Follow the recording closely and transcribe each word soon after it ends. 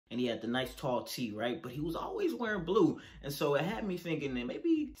and he had the nice tall tee, right? But he was always wearing blue. And so it had me thinking that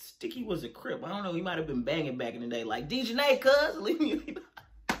maybe Sticky was a Crip. I don't know, he might have been banging back in the day. Like, Dijonay, cuz, leave me.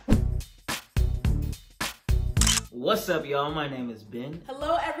 What's up, y'all? My name is Ben.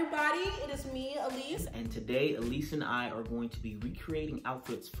 Hello, everybody. It is me, Elise. And today, Elise and I are going to be recreating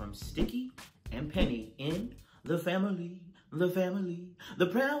outfits from Sticky and Penny in The Family, The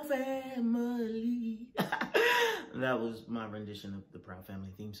Proud Family. That was my rendition of the Proud Family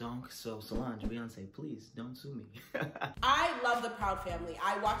theme song. So Solange, Beyonce, please don't sue me. I love the Proud Family.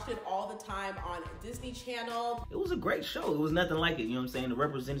 I watched it all the time on Disney Channel. It was a great show. It was nothing like it, you know what I'm saying? The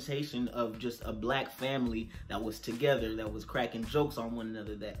representation of just a black family that was together, that was cracking jokes on one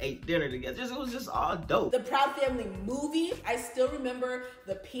another, that ate dinner together. It was just all dope. The Proud Family movie, I still remember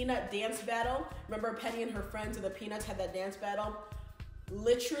the Peanut dance battle. Remember Penny and her friends and the Peanuts had that dance battle?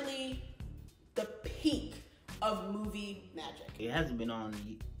 Literally the peak of movie magic. It hasn't been on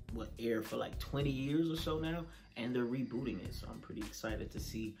air for like 20 years or so now, and they're rebooting it, so I'm pretty excited to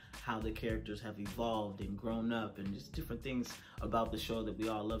see how the characters have evolved and grown up and just different things about the show that we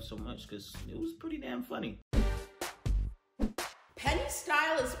all love so much, because it was pretty damn funny. Penny's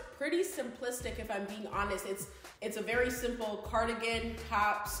style is pretty simplistic, if I'm being honest. It's a very simple cardigan,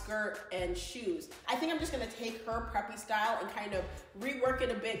 top, skirt, and shoes. I think I'm just gonna take her preppy style and kind of rework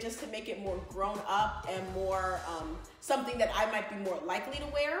it a bit just to make it more grown up and more something that I might be more likely to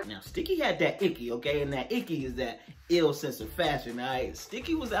wear. Now, Sticky had that icky, okay? And that icky is that ill sense of fashion, all right?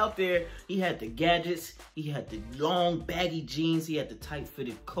 Sticky was out there. He had the gadgets. He had the long, baggy jeans. He had the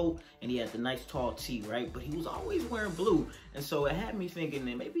tight-fitted coat. And he had the nice, tall tee, right? But he was always wearing blue. And so it had me thinking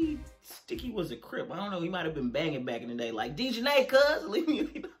that maybe Sticky was a Crip. I don't know. He might have been banging back in the day. Like, Dijonay, cuz, leave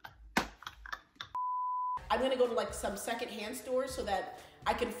me. I'm going to go to, like, some secondhand stores so that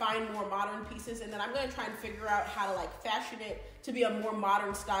I can find more modern pieces, and then I'm gonna try and figure out how to like fashion it to be a more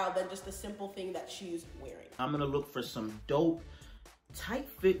modern style than just the simple thing that she's wearing. I'm gonna look for some dope, tight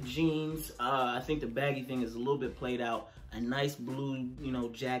fit jeans. I think the baggy thing is a little bit played out. A nice blue,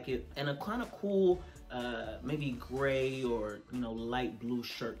 jacket, and a kind of cool, maybe gray or, light blue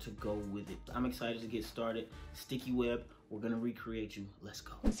shirt to go with it. I'm excited to get started. Sticky Web, we're gonna recreate you. Let's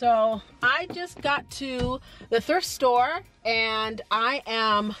go. So I just got to the thrift store and I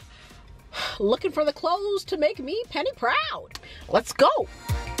am looking for the clothes to make me Penny proud. Let's go.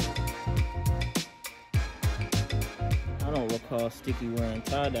 I don't recall Sticky wearing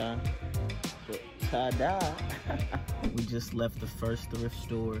tie-dye, but tie-dye. We just left the first thrift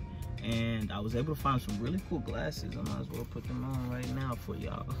store and I was able to find some really cool glasses. I might as well put them on right now for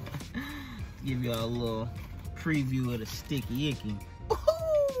y'all. Give y'all a little preview of the Sticky Icky.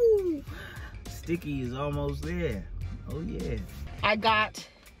 Ooh, Sticky is almost there. Oh yeah. I got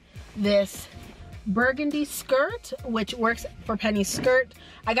this burgundy skirt, which works for Penny's skirt.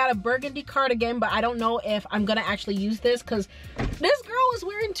 I got a burgundy cardigan, but I don't know if I'm gonna actually use this because this girl is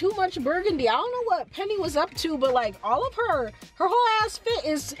wearing too much burgundy. I don't know what Penny was up to, but like all of her whole ass fit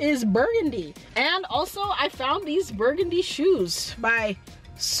is burgundy. And also I found these burgundy shoes by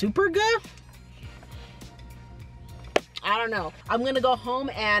Superga. I don't know. I'm gonna go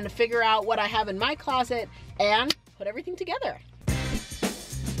home and figure out what I have in my closet and put everything together.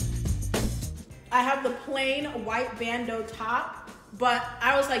 I have the plain white bandeau top, but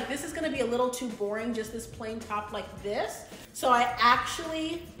I was like, this is gonna be a little too boring, just this plain top like this. So I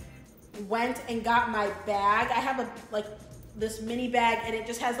actually went and got my bag. I have this mini bag and it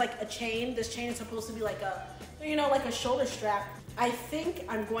just has like a chain. This chain is supposed to be like a, like a shoulder strap. I think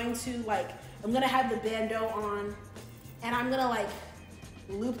I'm going to I'm gonna have the bandeau on and I'm gonna like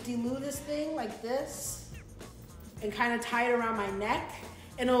loop-de-loo this thing like this and kind of tie it around my neck.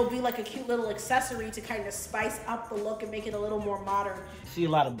 And it'll be like a cute little accessory to kind of spice up the look and make it a little more modern. See a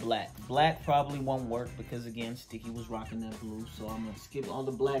lot of black. Black probably won't work because again, Sticky was rocking that blue. So I'm gonna skip all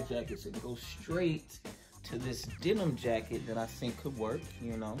the black jackets and go straight to this denim jacket that I think could work,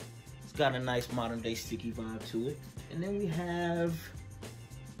 It's got a nice modern day Sticky vibe to it. And then we have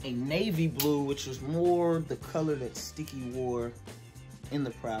a navy blue, which was more the color that Sticky wore in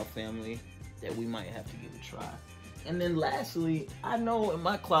the Proud Family that we might have to give a try. And then lastly, I know in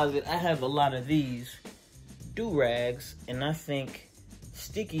my closet, I have a lot of these do-rags, and I think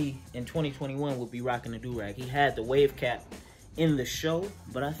Sticky in 2021 would be rocking a do-rag. He had the wave cap in the show,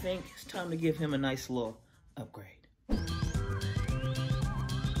 but I think it's time to give him a nice little upgrade.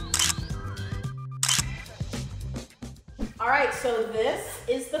 All right, so this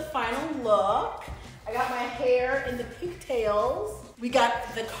is the final look. I got my hair in the pigtails. We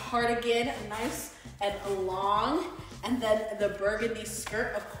got the cardigan, nice and long, and then the burgundy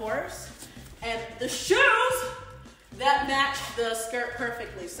skirt, of course. And the shoes, that matched the skirt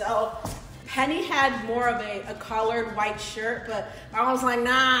perfectly. So Penny had more of a collared white shirt, but I was like,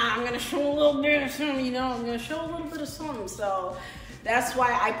 nah, I'm gonna show a little bit of something, you know, I'm gonna show a little bit of something. So that's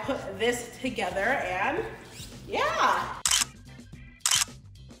why I put this together, and yeah.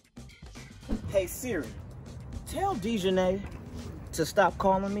 Hey Siri, tell Dijonay to stop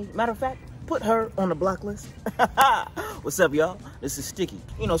calling me. Matter of fact, put her on the block list. What's up, y'all? This is Sticky.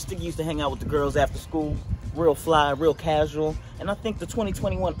 You know, Sticky used to hang out with the girls after school. Real fly, real casual. And I think the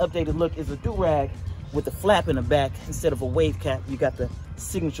 2021 updated look is a do-rag with a flap in the back instead of a wave cap. You got the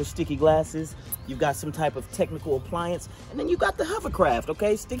signature Sticky glasses. You've got some type of technical appliance. And then you got the hovercraft,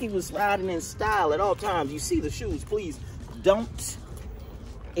 okay? Sticky was riding in style at all times. You see the shoes. Please don't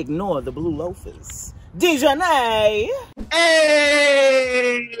ignore the blue loafers. Dijonay!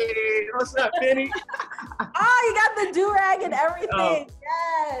 Hey! What's up, Penny? Oh, you got the do-rag and everything. Oh.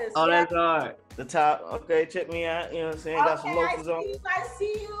 Yes. Oh, that's hard. The top, okay, check me out. You know what I'm saying? Okay, got some loafers on. I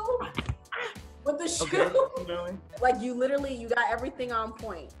see you. With the shoe. Okay. Like you got everything on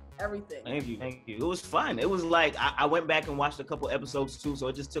point. Everything. Thank you. It was fun. It was like, I went back and watched a couple episodes too, so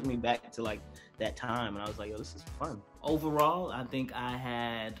it just took me back to like that time, and I was like, yo, this is fun. Overall, I think I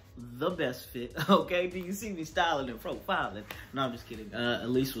had the best fit, okay? Do you see me styling and profiling? No, I'm just kidding.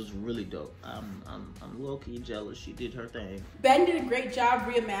 Elise was really dope. I'm low-key jealous. She did her thing. Ben did a great job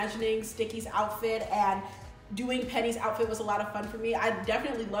reimagining Sticky's outfit, and doing Penny's outfit was a lot of fun for me. I'd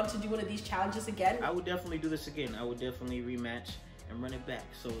definitely love to do one of these challenges again. I would definitely do this again. I would definitely rematch and run it back.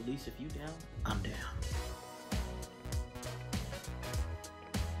 So Elise, if you down, I'm down.